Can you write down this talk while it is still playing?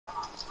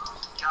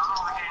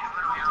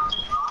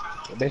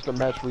That's the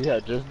match we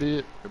had just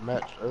did. The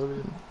match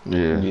earlier.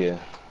 Yeah. Yeah,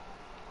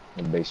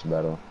 the base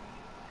battle.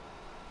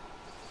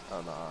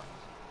 Oh no.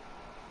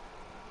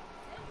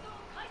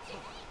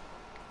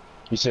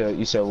 You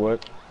said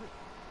what?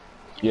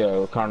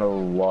 Yeah, kind of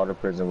water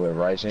prison with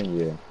Rising.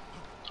 Yeah,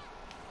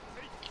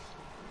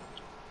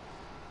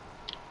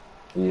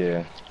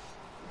 yeah.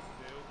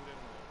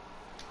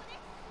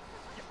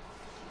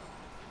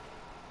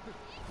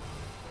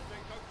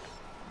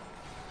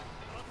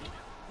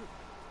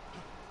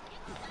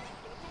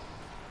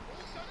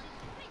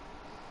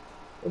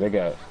 They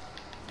got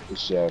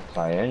it's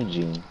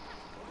Kyangin.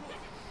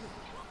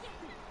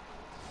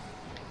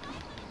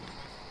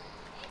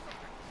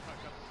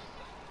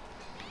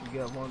 You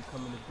got one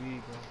coming to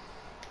B, bro.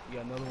 You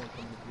got another one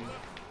coming to B.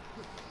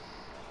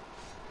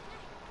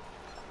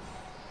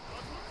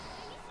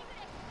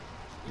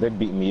 They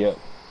beat me up.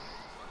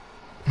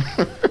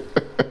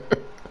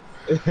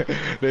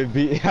 They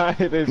beat they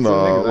some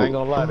niggas. I ain't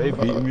gonna lie, they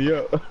beat me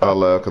up. I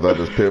laugh because I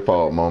just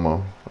pitfalled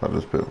Momo. I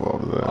just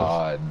pitfalled his ass.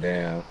 Oh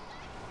damn.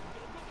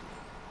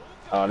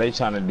 Oh, they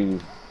trying to do.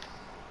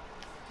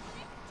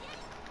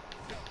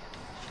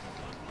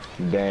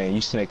 Dang,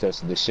 you snaked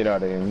us the shit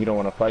out of him. He don't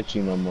want to fight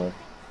you no more.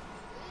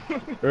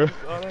 You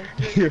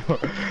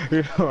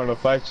don't want to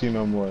fight you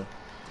no more.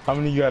 How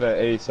many you got at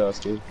A,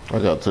 Sasuke? I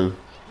got 2.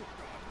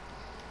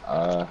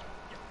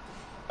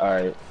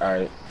 Alright.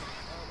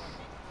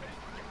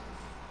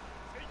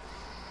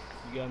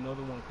 You got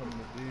another one coming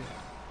to B.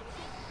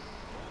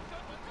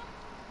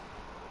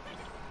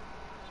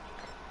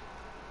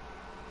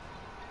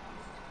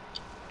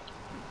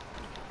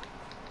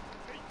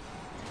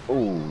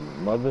 Oh,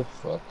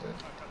 motherfucker.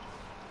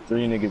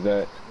 3 niggas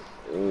at.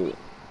 3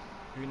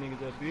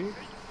 niggas at B?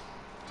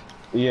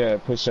 Yeah,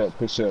 push up.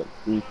 3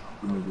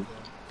 niggas.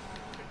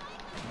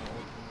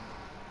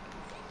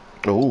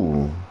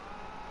 Ooh.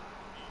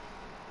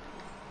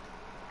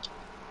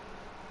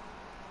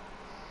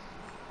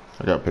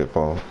 I got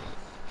pitfall.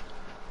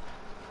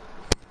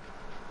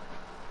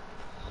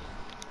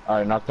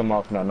 Alright, knock them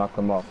off now. Knock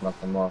them off.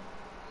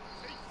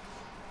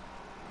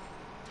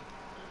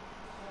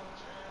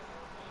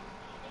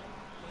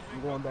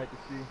 I'm going back to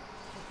C.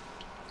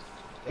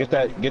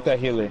 Get that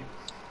healer.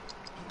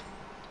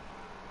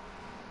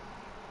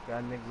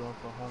 Got niggas going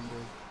for home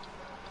base.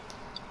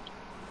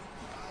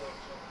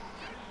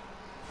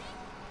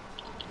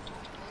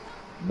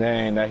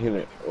 Dang, that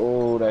healer.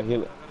 Oh, that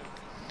healer.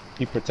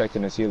 He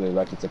protecting his healer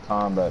like it's a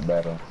combat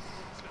battle.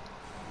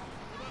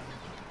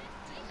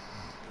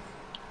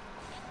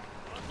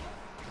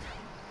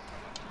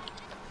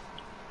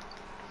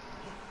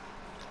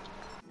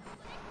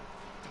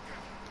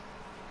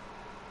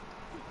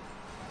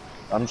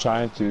 I'm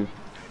trying to.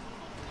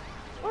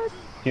 What?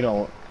 You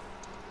don't.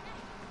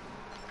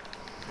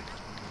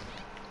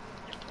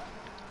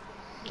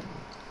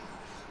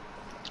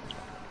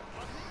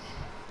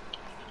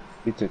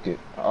 He took it.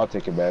 I'll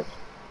take it back.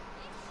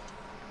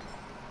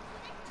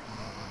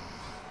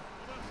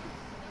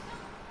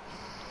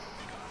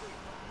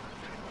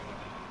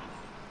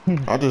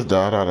 I just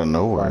died out of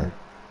nowhere.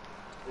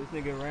 This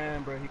nigga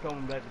ran, bro. He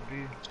coming back to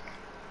B.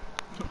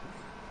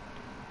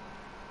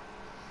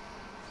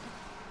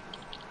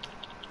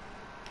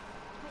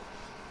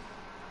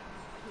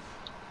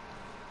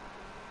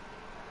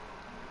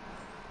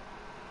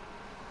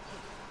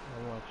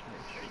 Watch me.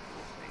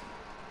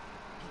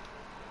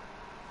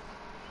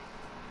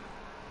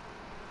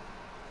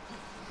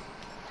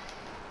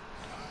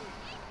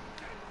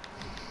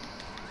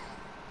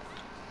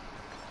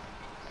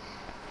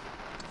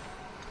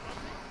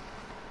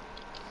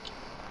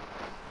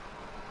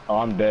 Oh,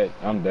 I'm dead.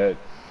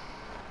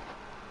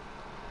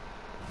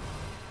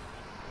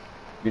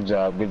 Good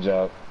job.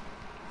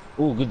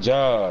 Ooh, good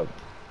job.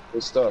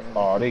 Good stuff.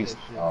 Oh, you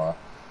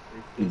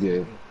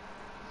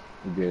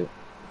good.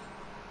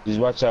 Just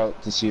watch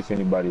out to see if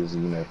anybody's,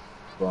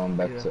 going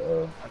back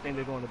to, I think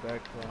they're going to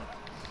back count.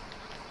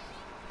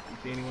 You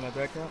see anyone at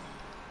back count?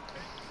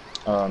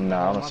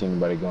 nah, I don't see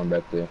anybody going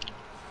back there.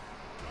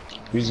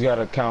 We just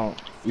gotta count,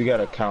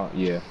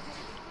 yeah.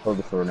 Hold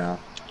it for now.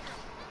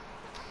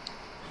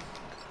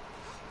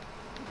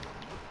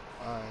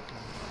 Alright.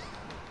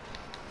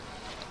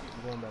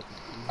 I'm going back to C.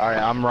 Alright,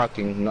 I'm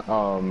rocking,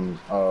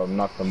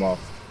 knock them off.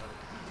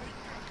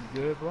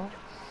 You good, bro?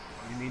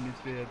 You need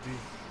to stay at B.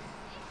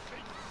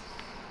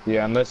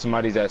 Yeah, unless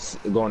somebody's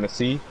going to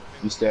C,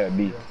 you stay at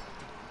B. Yeah,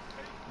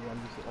 I'm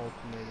just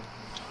alternating.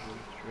 Really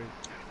straight.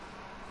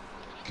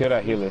 Kill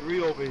that healer.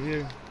 3 over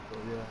here, so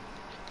yeah.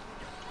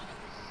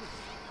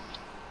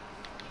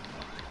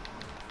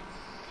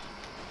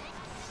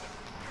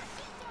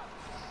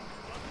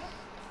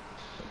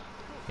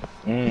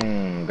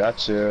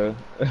 Gotcha.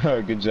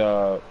 Good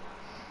job.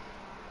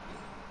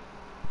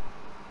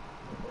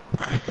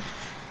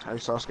 Hey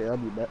Sasuke, I'll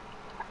be back.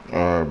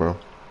 Alright, bro.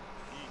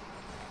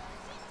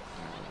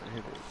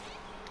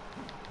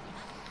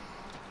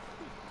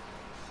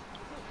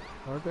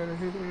 Aren't that a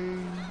hit?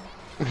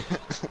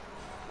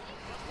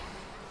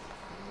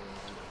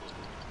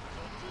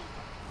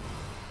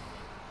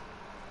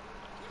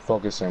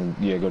 Focus and,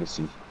 yeah, go to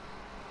C.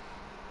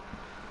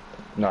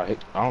 Nah, I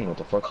don't know what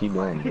the fuck he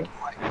doing, bro.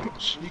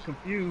 He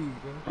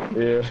confused, bro.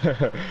 Yeah.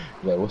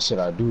 Like, what should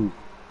I do?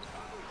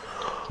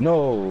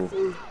 No.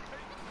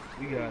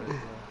 We got it,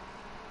 bro.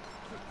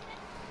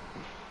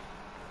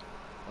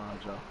 Fine,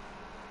 Joe.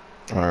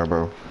 Alright,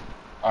 bro.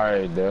 All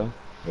right, Dell.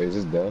 Wait, is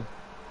this Dell?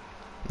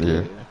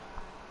 Yeah. Yeah.